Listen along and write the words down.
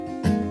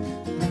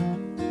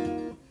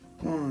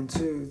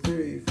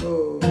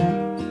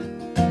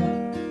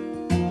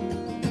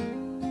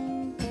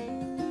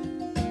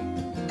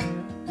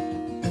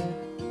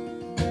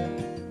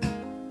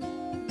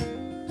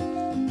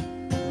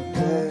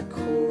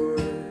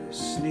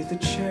the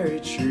cherry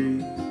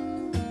tree.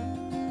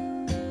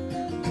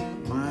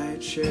 My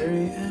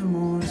cherry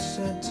amour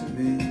said to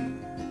me,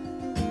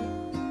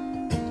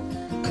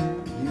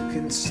 you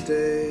can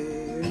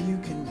stay or you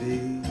can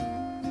be,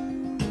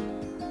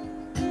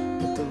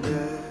 but the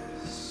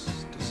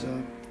rest is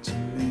up to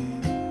me.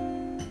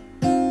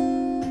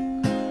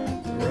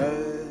 The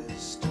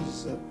rest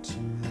is up to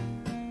me.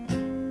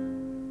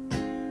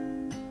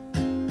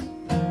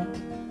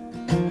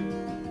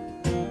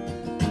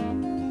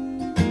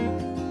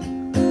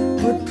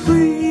 But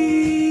please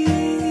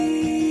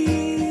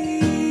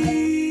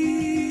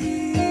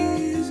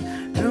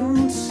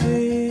don't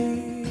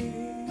say,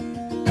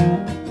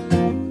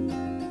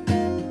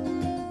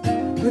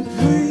 but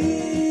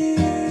please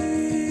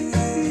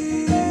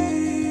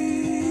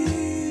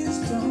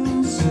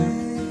don't say,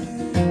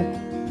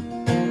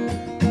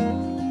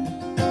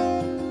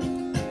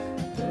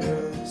 the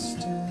rest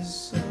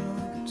is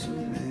up to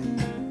me.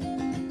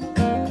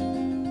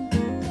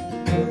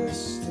 The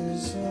rest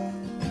is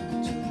up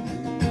to me.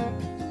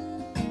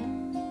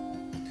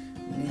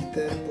 Meet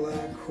that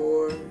black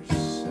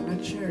horse and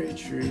a cherry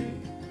tree.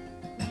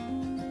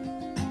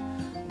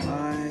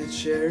 My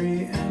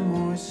cherry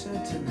amour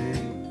said to me,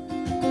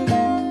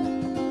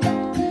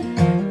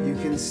 you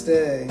can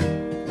stay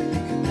or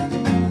you can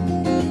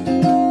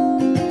leave,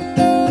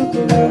 but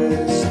the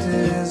rest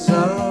is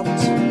up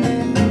to me.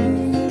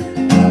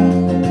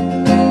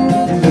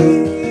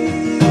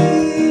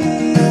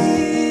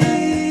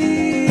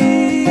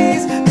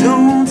 Please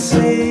don't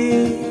say,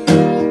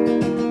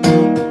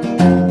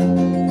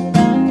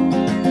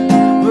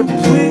 but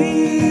please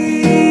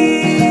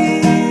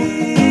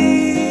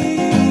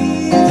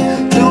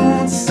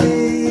don't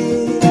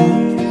say,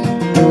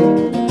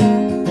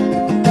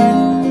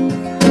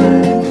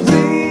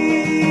 please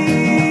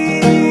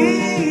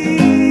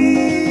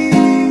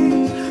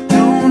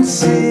don't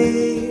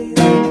say,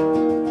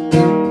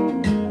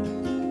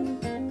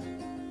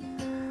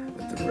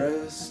 but the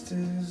rest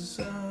is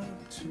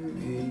up to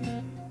me.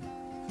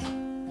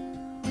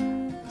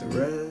 The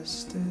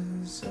rest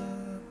is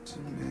up to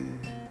me.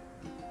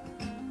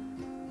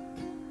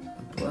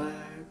 A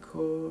black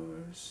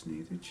horse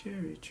neath a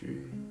cherry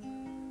tree.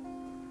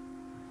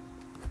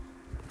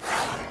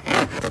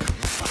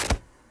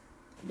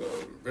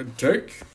 Good take.